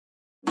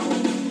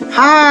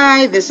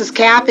Hi, this is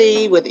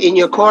Kathy with In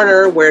Your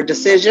Corner, where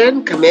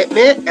decision,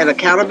 commitment, and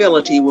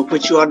accountability will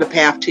put you on the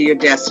path to your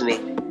destiny.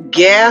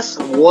 Guess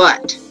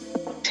what?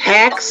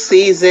 Tax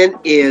season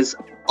is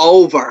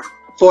over.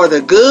 For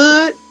the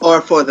good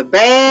or for the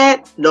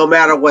bad, no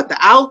matter what the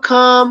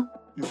outcome,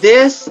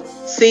 this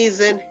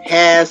season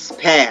has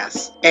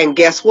passed. And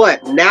guess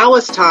what? Now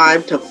it's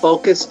time to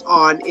focus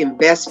on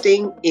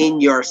investing in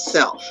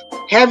yourself.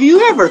 Have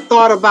you ever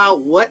thought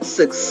about what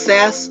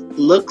success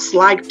looks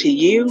like to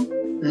you?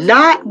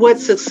 Not what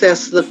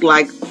success looked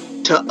like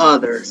to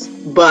others,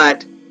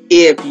 but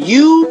if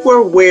you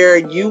were where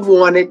you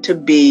wanted to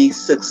be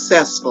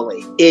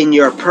successfully in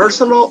your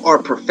personal or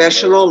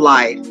professional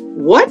life,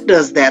 what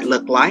does that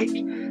look like?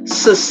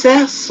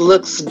 Success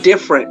looks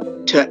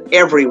different to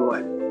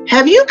everyone.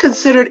 Have you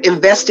considered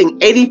investing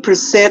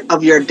 80%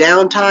 of your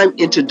downtime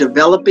into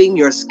developing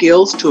your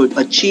skills to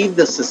achieve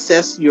the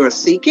success you're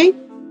seeking?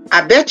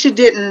 I bet you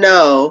didn't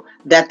know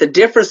that the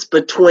difference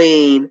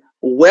between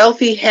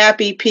wealthy,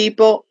 happy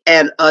people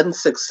and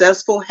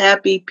unsuccessful,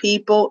 happy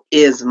people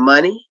is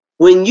money.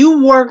 When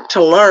you work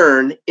to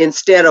learn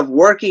instead of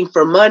working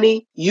for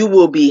money, you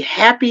will be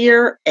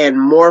happier and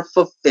more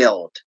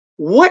fulfilled.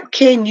 What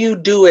can you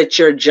do at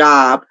your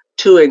job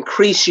to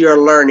increase your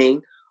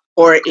learning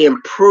or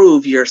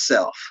improve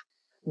yourself?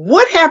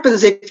 What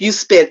happens if you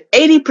spend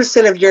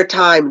 80% of your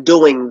time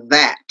doing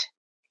that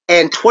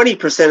and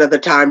 20% of the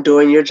time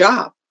doing your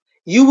job?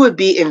 You would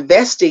be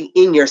investing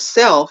in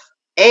yourself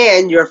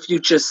and your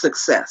future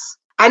success.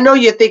 I know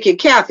you're thinking,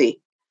 Kathy,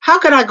 how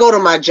can I go to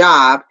my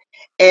job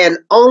and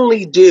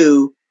only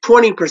do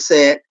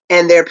 20%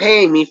 and they're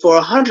paying me for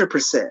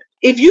 100%?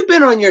 If you've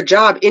been on your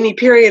job any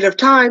period of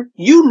time,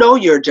 you know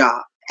your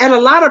job. And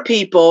a lot of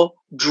people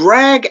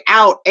drag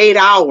out 8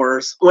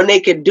 hours when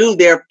they can do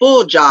their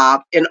full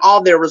job and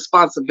all their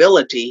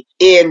responsibility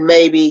in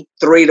maybe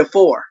 3 to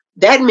 4.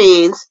 That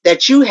means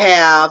that you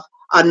have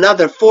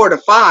another 4 to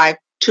 5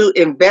 to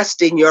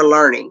invest in your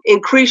learning,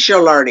 increase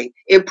your learning,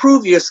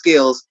 improve your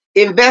skills,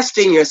 invest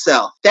in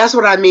yourself. That's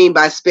what I mean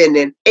by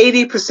spending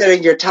 80%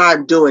 of your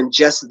time doing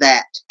just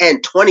that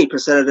and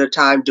 20% of the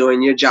time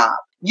doing your job.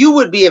 You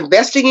would be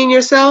investing in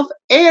yourself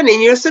and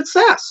in your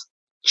success.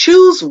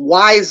 Choose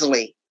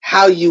wisely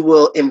how you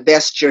will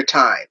invest your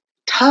time.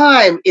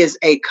 Time is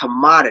a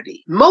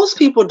commodity. Most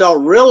people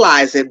don't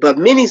realize it, but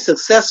many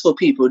successful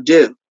people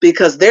do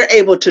because they're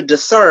able to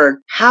discern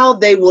how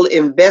they will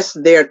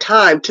invest their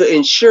time to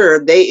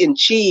ensure they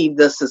achieve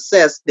the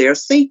success they're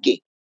seeking.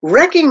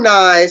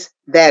 Recognize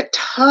that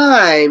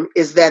time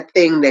is that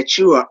thing that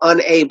you are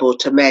unable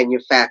to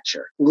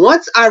manufacture.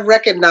 Once I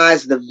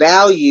recognized the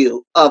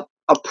value of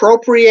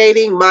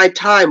appropriating my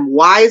time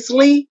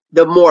wisely,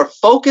 the more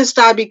focused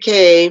I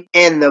became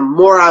and the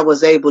more I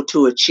was able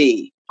to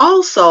achieve.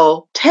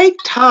 Also, take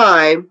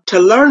time to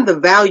learn the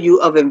value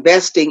of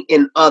investing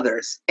in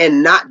others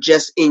and not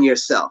just in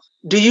yourself.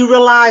 Do you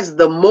realize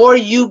the more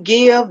you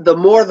give, the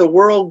more the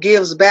world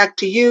gives back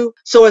to you?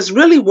 So it's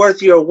really worth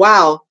your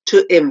while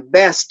to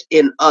invest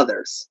in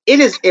others. It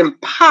is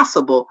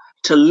impossible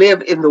to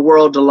live in the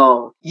world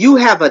alone. You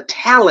have a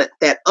talent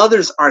that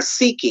others are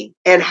seeking.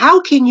 And how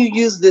can you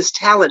use this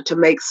talent to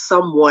make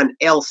someone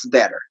else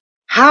better?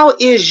 How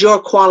is your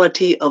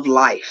quality of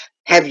life?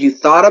 Have you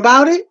thought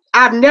about it?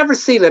 I've never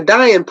seen a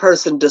dying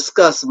person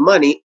discuss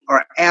money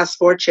or ask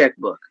for a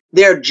checkbook.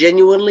 They're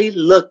genuinely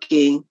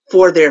looking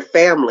for their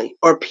family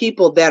or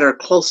people that are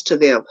close to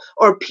them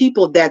or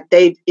people that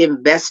they've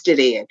invested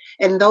in.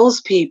 And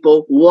those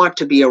people want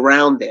to be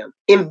around them.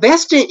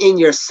 Investing in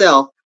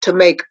yourself to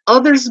make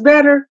others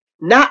better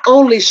not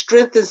only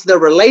strengthens the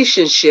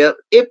relationship,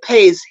 it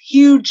pays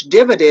huge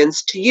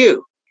dividends to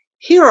you.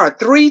 Here are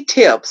 3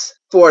 tips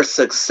for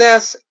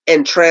success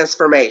and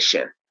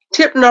transformation.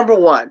 Tip number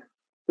 1.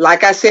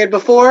 Like I said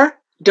before,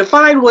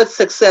 define what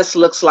success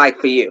looks like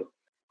for you.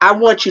 I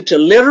want you to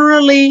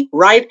literally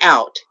write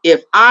out,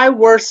 if I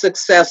were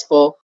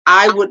successful,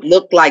 I would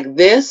look like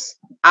this,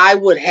 I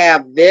would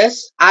have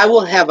this, I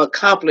will have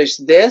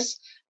accomplished this,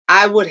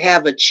 I would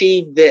have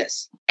achieved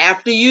this.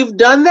 After you've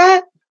done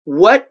that,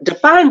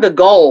 define the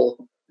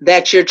goal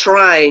that you're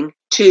trying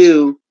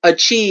to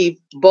achieve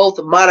both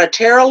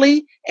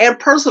monetarily and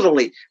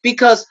personally.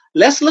 Because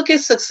let's look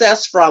at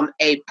success from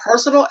a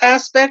personal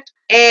aspect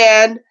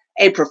and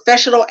a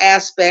professional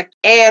aspect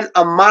and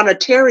a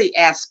monetary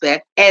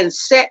aspect and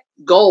set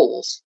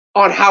goals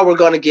on how we're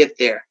going to get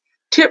there.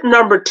 Tip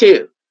number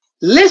 2,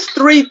 list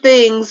 3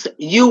 things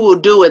you will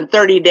do in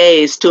 30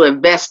 days to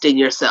invest in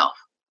yourself.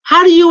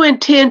 How do you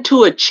intend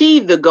to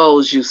achieve the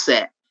goals you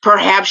set?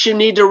 Perhaps you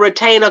need to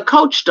retain a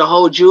coach to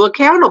hold you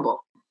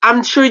accountable.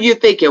 I'm sure you're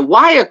thinking,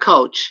 why a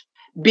coach?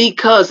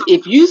 Because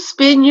if you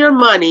spend your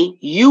money,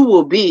 you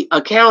will be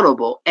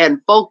accountable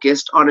and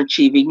focused on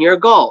achieving your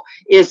goal.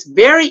 It's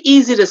very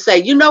easy to say,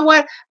 you know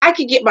what? I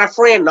can get my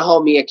friend to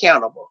hold me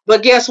accountable.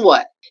 But guess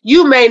what?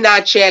 You may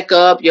not check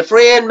up. Your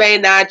friend may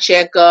not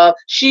check up.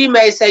 She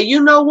may say,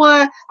 you know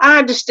what? I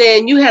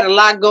understand you had a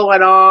lot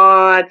going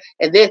on.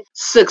 And then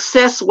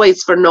success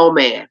waits for no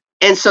man.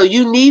 And so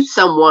you need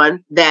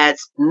someone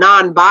that's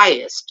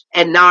non-biased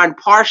and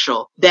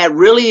non-partial, that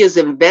really is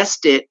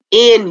invested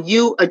in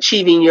you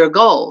achieving your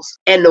goals.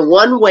 And the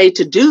one way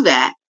to do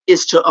that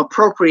is to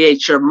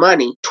appropriate your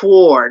money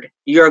toward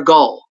your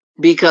goal,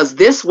 because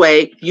this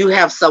way you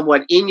have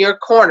someone in your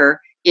corner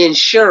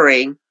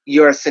ensuring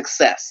your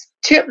success.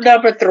 Tip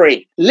number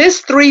 3,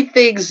 list 3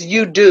 things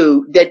you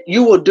do that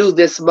you will do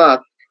this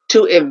month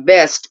to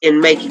invest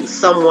in making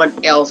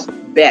someone else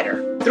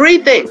better. 3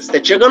 things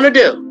that you're going to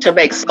do to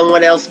make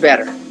someone else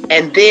better,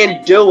 and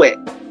then do it.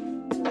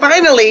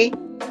 Finally,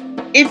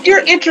 if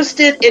you're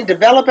interested in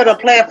developing a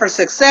plan for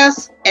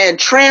success and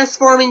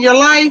transforming your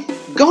life,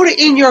 go to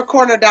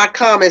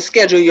inyourcorner.com and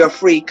schedule your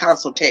free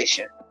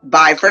consultation.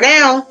 Bye for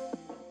now.